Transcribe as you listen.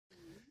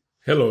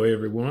Hello,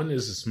 everyone.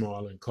 This is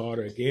Marlon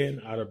Carter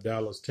again out of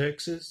Dallas,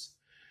 Texas.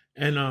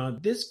 And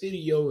this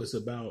video is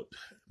about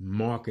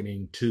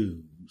marketing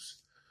tools.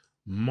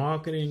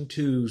 Marketing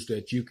tools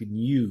that you can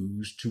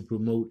use to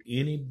promote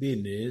any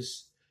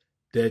business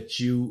that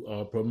you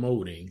are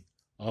promoting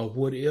or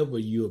whatever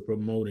you are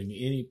promoting,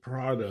 any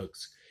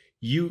products.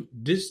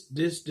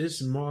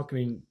 This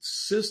marketing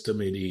system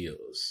it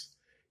is.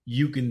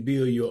 You can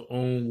build your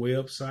own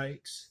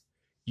websites.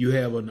 You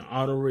have an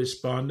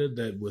autoresponder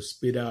that will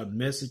spit out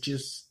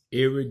messages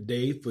every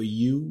day for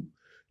you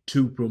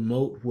to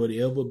promote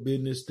whatever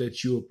business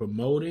that you're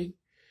promoting.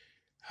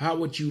 How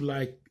would you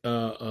like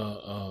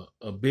a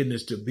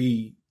business to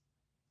be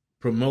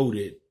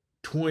promoted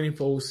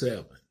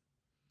 24/7?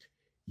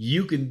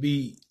 You can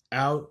be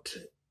out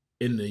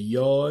in the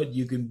yard,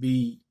 you can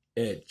be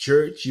at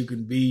church, you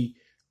can be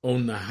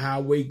on the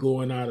highway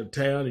going out of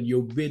town, and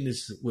your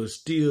business will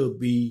still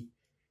be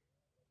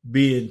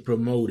being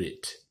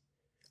promoted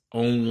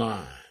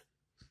online.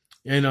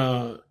 And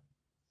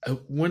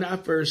when I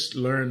first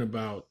learned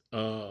about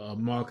a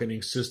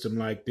marketing system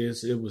like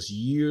this, it was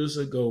years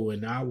ago,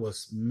 and I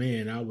was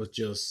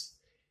just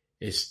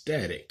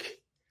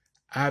ecstatic.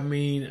 I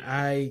mean,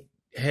 I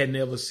had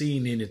never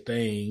seen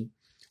anything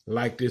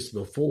like this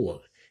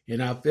before,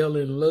 and I fell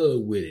in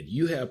love with it.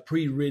 You have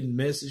pre-written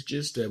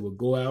messages that will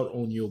go out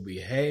on your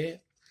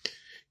behalf.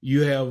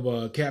 You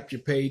have capture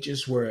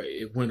pages where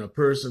when a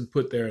person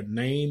put their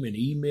name and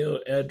email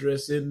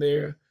address in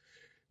there,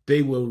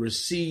 they will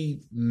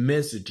receive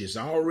messages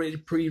already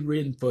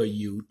pre-written for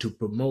you to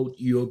promote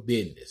your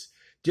business.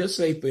 Just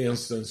say, for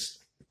instance,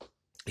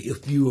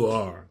 if you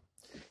are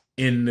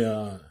in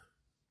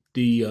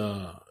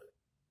the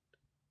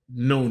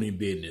noni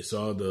business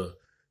or the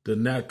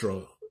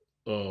natural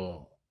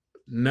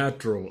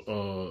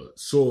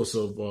source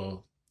of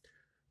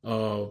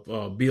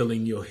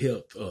building your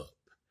health up,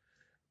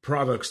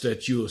 products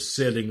that you are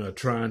selling or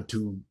trying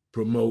to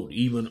promote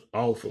even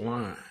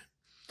offline.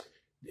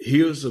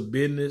 Here's a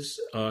business,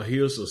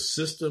 here's a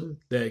system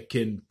that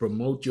can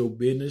promote your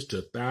business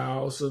to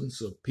thousands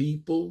of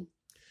people.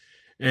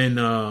 And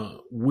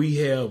we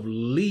have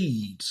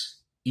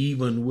leads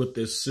even with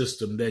this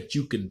system that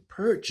you can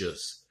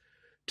purchase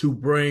to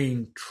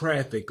bring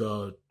traffic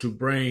or to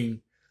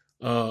bring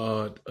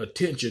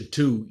attention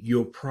to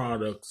your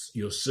products,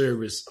 your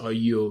service, or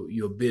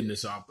your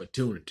business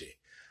opportunity.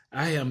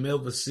 I have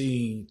never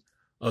seen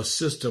a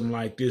system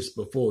like this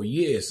before.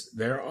 Yes,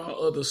 there are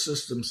other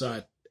systems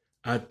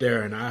out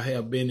there, and I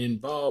have been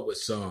involved with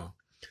some.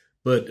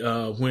 But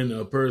when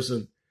a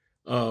person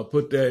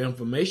put their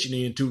information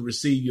in to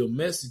receive your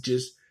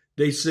messages,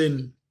 they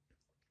send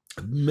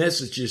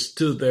messages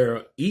to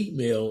their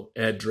email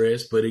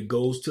address, but it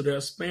goes to their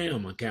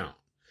spam account.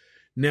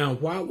 Now,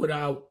 why would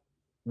I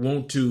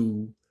want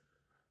to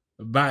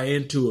buy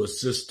into a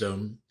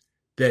system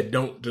that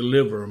don't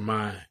deliver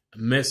my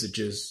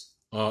messages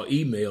or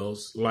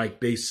emails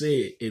like they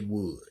said it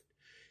would?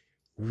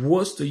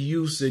 What's the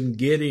use in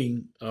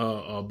getting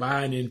or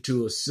buying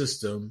into a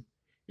system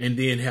and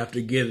then have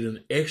to get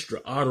an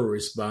extra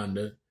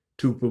autoresponder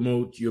to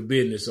promote your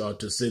business or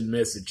to send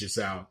messages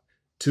out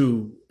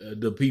to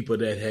the people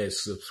that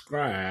has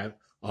subscribed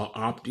or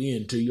opt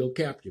in to your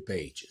capture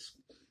pages?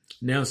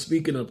 Now,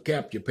 speaking of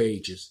capture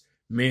pages,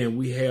 man,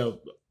 we have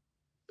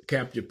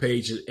capture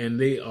pages and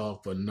they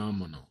are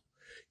phenomenal.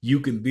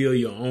 You can build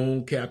your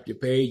own capture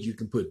page. You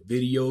can put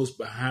videos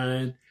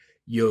behind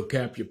your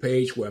capture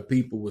page where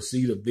people will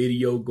see the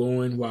video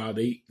going while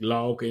they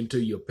log into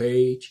your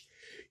page.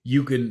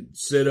 You can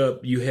set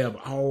up, you have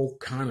all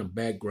kind of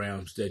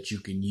backgrounds that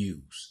you can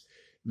use.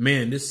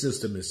 Man, this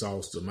system is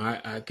awesome.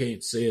 I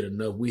can't say it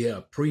enough. We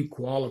have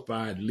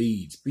pre-qualified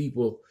leads,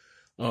 people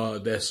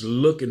that's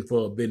looking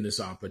for a business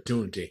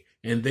opportunity,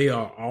 and they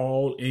are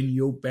all in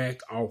your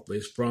back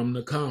office from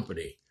the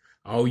company.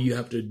 All you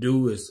have to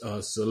do is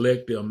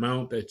select the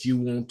amount that you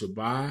want to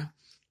buy,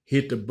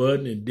 hit the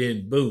button, and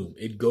then boom,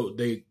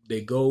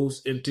 they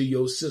goes into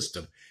your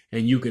system,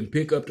 and you can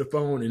pick up the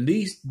phone. And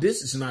this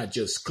is not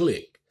just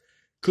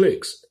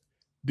clicks.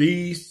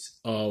 These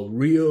are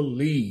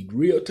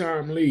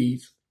real-time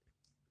leads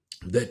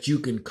that you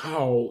can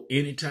call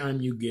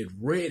anytime you get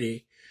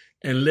ready,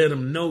 and let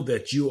them know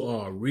that you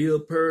are a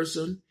real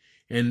person,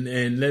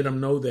 and let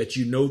them know that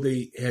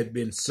they had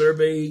been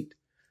surveyed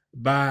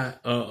by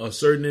a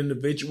certain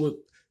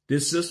individual.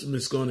 This system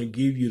is going to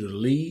give you the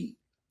lead.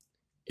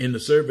 In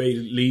the survey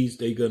leads,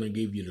 they're going to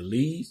give you the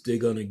leads. They're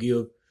going to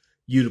give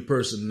you the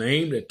person's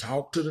name that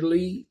talked to the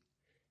lead.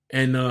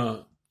 And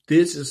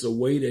this is a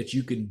way that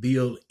you can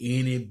build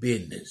any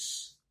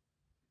business.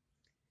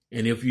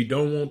 And if you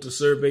don't want the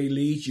survey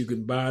leads, you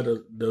can buy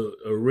the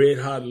red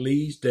hot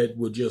leads that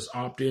will just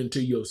opt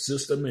into your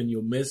system, and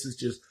your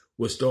messages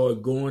will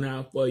start going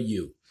out for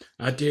you.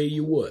 I tell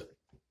you what,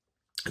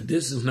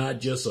 this is not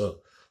just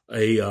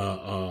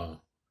a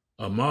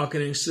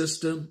marketing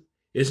system.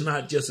 It's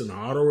not just an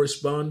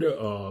autoresponder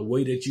or a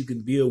way that you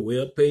can build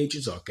web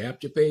pages or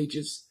capture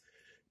pages.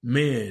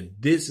 Man,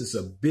 this is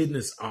a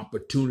business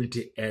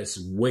opportunity as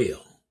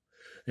well.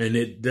 and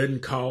it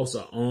doesn't cost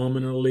an arm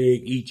and a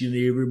leg each and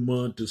every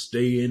month to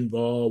stay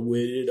involved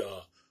with it,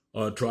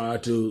 or try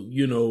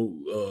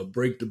to,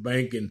 break the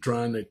bank and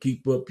trying to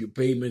keep up your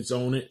payments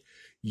on it.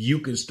 You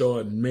can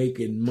start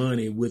making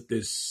money with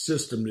this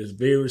system, this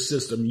very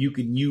system. You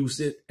can use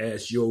it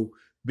as your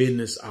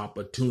business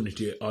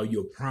opportunity or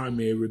your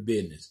primary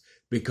business,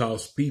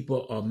 because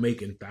people are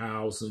making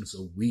thousands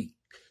a week,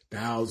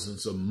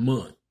 thousands a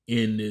month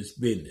in this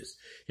business.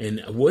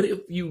 And what if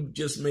you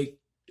just make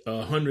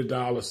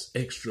 $100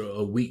 extra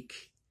a week?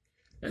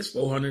 That's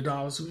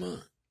 $400 a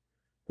month.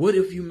 What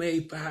if you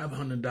made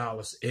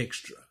 $500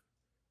 extra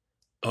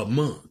a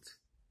month?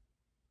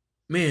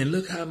 Man,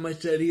 look how much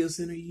that is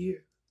in a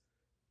year.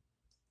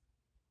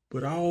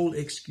 But all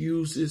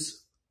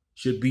excuses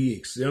should be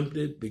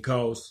exempted,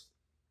 because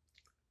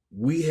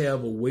we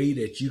have a way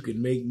that you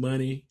can make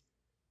money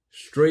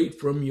straight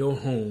from your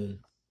home,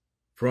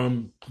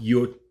 from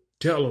your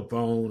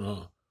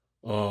telephone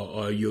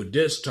or your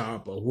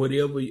desktop, or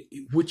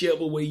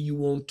whichever way you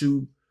want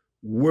to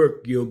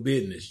work your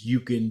business.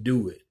 You can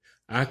do it.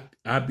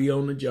 I be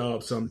on the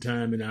job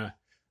sometime, and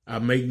I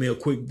make me a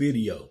quick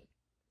video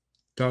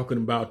talking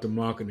about the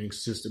marketing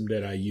system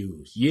that I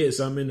use. Yes,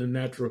 I'm in the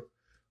natural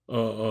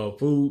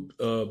food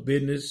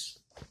business,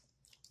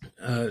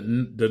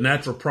 the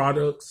natural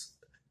products,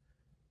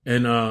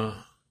 and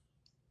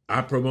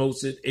I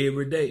promote it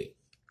every day.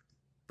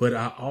 But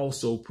I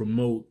also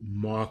promote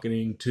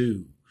marketing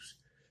tools.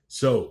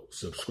 So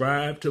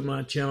subscribe to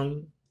my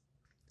channel.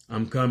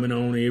 I'm coming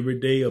on every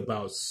day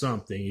about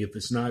something. If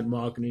it's not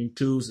marketing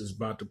tools, it's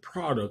about the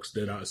products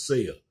that I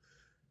sell.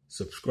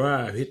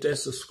 Subscribe. Hit that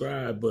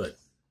subscribe button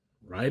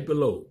right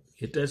below.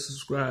 Hit that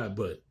subscribe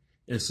button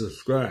and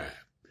subscribe.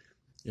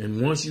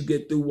 And once you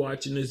get through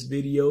watching this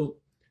video,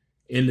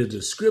 in the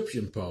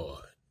description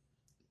part,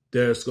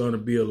 there's going to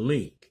be a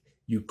link.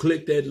 You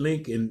click that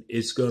link and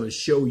it's going to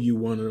show you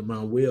one of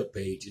my web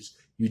pages.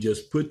 You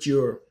just put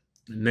your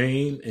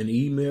name and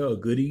email, a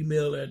good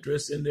email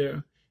address in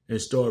there, and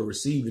start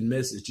receiving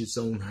messages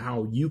on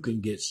how you can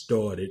get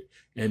started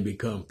and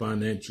become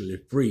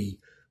financially free.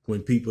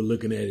 When people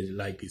looking at it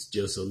like it's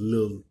just a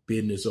little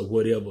business or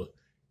whatever,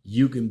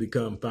 you can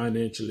become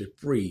financially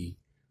free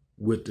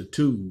with the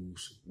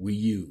tools we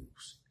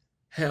use.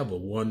 Have a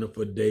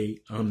wonderful day.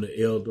 I'm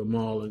the Elder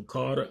Marlon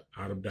Carter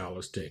out of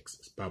Dallas,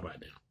 Texas. Bye-bye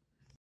now.